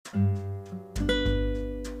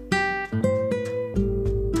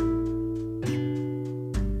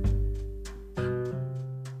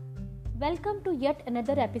to yet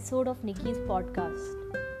another episode of Nikki's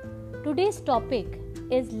podcast. Today's topic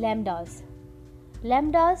is lambdas.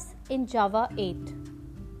 Lambdas in Java 8.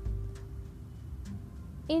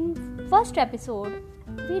 In first episode,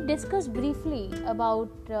 we discussed briefly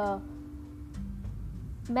about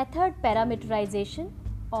method parameterization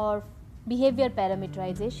or behavior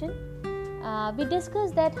parameterization. We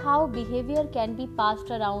discussed that how behavior can be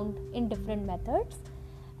passed around in different methods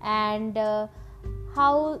and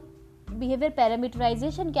how behavior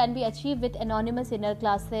parameterization can be achieved with anonymous inner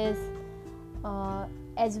classes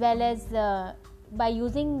as well as by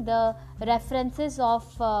using the references of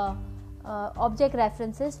object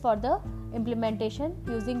references for the implementation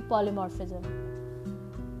using polymorphism.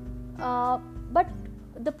 But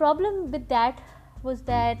the problem with that was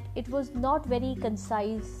that it was not very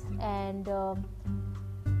concise, and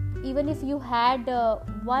even if you had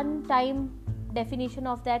one time definition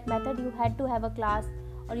of that method, you had to have a class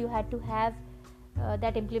or you had to have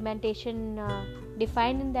that implementation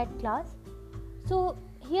defined in that class. So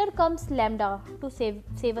here comes lambda to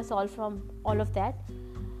save us all from all of that.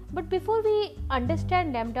 But before we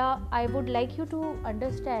understand lambda, I would like you to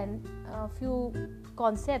understand a few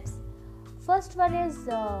concepts. First one is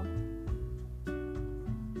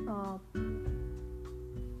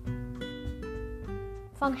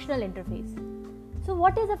functional interface. So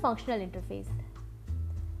what is a functional interface?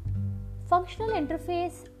 Functional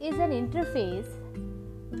interface is an interface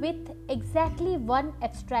with exactly one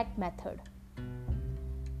abstract method.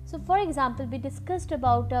 So for example, we discussed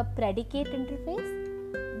about a predicate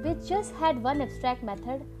interface which just had one abstract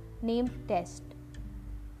method named test.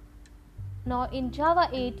 Now in Java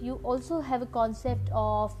 8 you also have a concept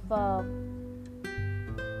of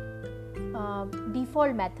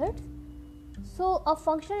default methods. So a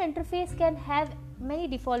functional interface can have many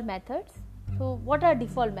default methods. So what are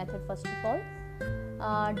default methods? First of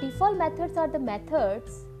all, default methods are the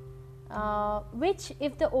methods which,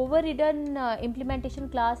 if the overridden implementation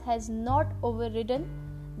class has not overridden,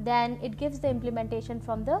 then it gives the implementation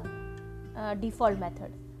from the default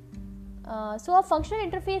method. So a functional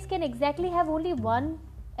interface can exactly have only one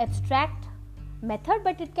abstract method,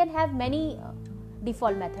 but it can have many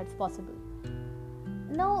default methods possible.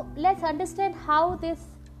 Now let's understand how this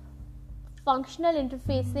functional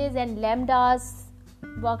interfaces and lambdas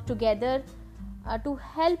work together to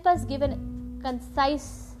help us give a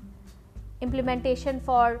concise implementation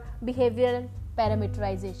for behavioral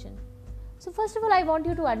parameterization. So first of all, I want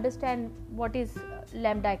you to understand what is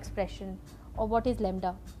lambda expression or what is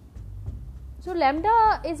lambda. So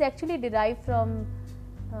lambda is actually derived from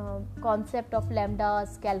concept of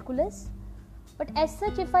lambda's calculus. But as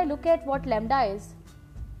such, if I look at what lambda is,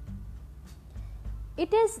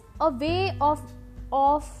 it is a way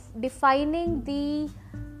of defining the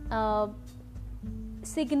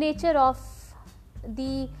signature of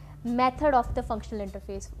the method of the functional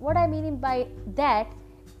interface. What I mean by that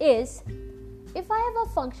is, if I have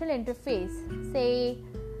a functional interface, say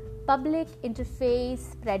public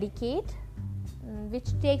interface predicate,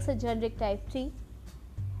 which takes a generic type tree,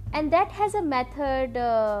 and that has a method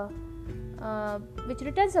which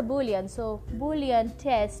returns a boolean, so boolean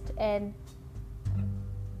test, and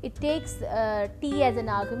it takes t as an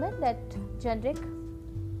argument, that generic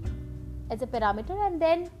as a parameter, and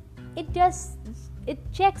then it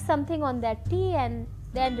checks something on that t and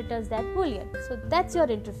then returns that boolean. So that's your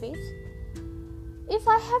interface. If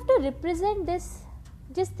I have to represent this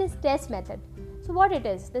test method, so what it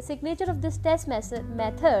is, the signature of this test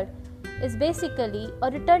method is basically a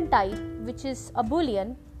return type, which is a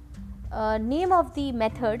boolean, name of the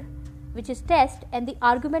method, which is test, and the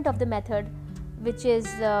argument of the method, which is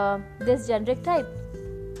this generic type,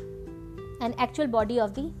 and actual body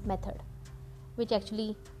of the method, which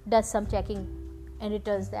actually does some checking and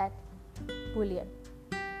returns that boolean.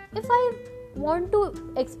 If I want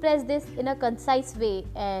to express this in a concise way,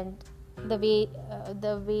 and the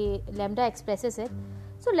way lambda expresses it,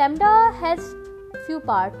 so lambda has few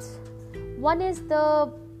parts. One is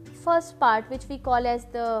the first part, which we call as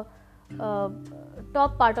the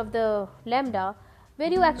top part of the lambda,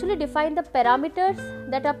 where you actually define the parameters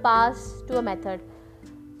that are passed to a method.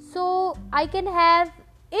 So I can have,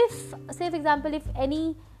 if say for example, if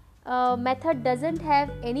any method doesn't have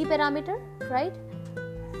any parameter, right,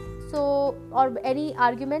 so or any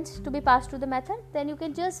arguments to be passed to the method, then you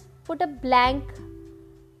can just put a blank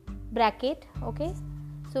bracket, okay,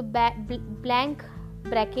 so blank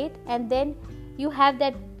bracket, and then you have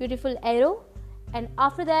that beautiful arrow, and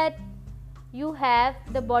after that you have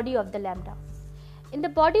the body of the lambda. In the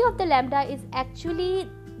body of the lambda is actually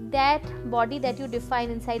that body that you define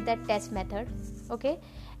inside that test method, okay,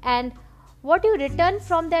 and what you return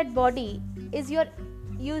from that body is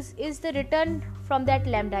the return from that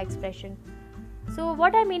lambda expression. So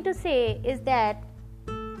what I mean to say is that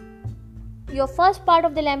your first part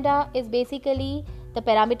of the lambda is basically the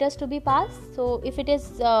parameters to be passed. So if it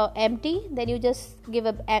is empty, then you just give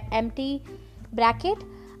a empty bracket.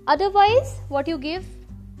 Otherwise, what you give,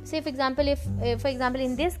 say for example, if for example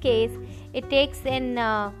in this case it takes an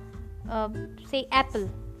say apple,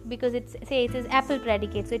 because it is apple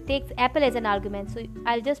predicate, so it takes apple as an argument. So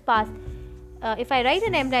I'll just pass, if I write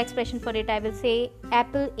an lambda expression for it, I will say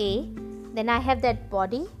apple A, then I have that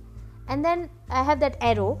body, and then I have that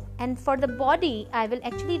arrow, and for the body I will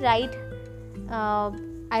actually write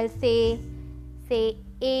I'll say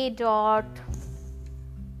A dot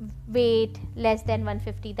weight less than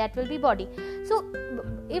 150, that will be body. So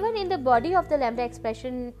even in the body of the lambda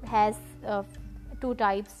expression has two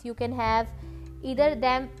types. You can have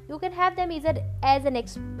them either as an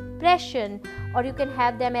expression, or you can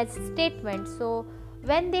have them as statements. So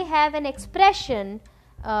when they have an expression,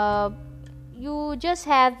 you just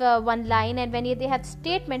have one line, and when they have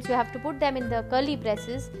statements, you have to put them in the curly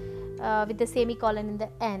braces with the semicolon in the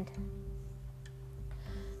end.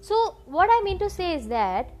 So what I mean to say is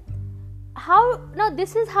that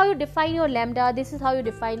this is how you define your lambda, this is how you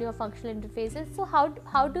define your functional interfaces. So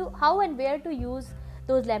how and where to use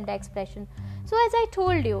those lambda expression. So as I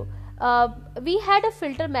told you, we had a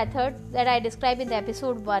filter method that I described in the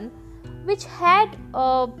episode 1, which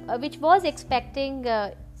was expecting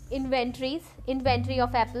inventory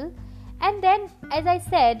of apple. And then, as I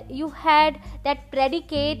said, you had that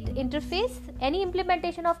predicate interface. Any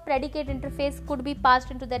implementation of predicate interface could be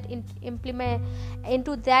passed into that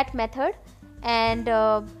into that method, and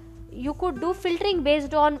you could do filtering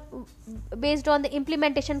based on the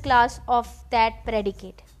implementation class of that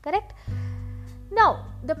predicate. Correct? Now,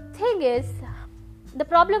 the thing is, the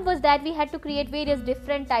problem was that we had to create various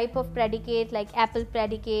different type of predicate, like apple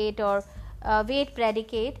predicate or weight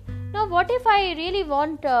predicate. Now what if I really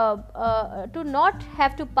want to not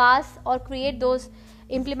have to pass or create those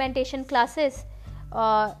implementation classes?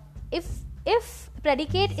 If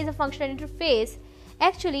predicate is a functional interface,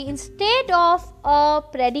 actually instead of a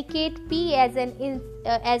predicate p as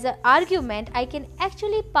an argument, I can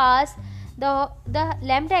actually pass the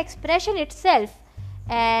lambda expression itself,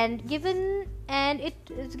 and it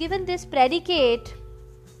is given this predicate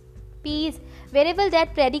p's. Wherever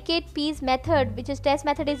that predicate p's method, which is test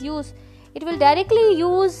method, is used, it will directly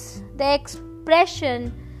use the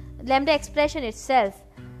lambda expression itself.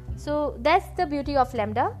 So that's the beauty of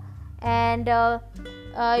lambda, and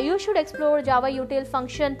you should explore Java util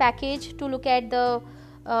function package to look at the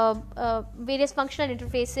various functional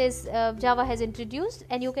interfaces Java has introduced,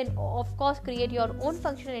 and you can of course create your own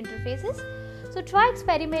functional interfaces. So try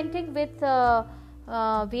experimenting with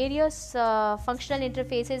various functional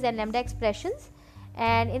interfaces and lambda expressions,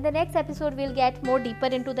 and in the next episode we'll get more deeper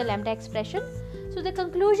into the lambda expression. So the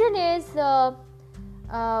conclusion is,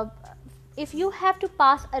 if you have to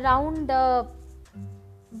pass around the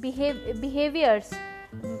behaviors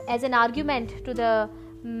as an argument to the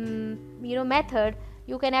method,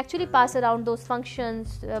 you can actually pass around those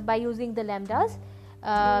functions by using the lambdas.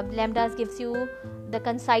 Lambdas gives you the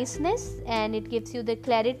conciseness, and it gives you the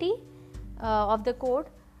clarity of the code.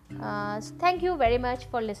 Thank you very much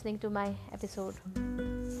for listening to my episode.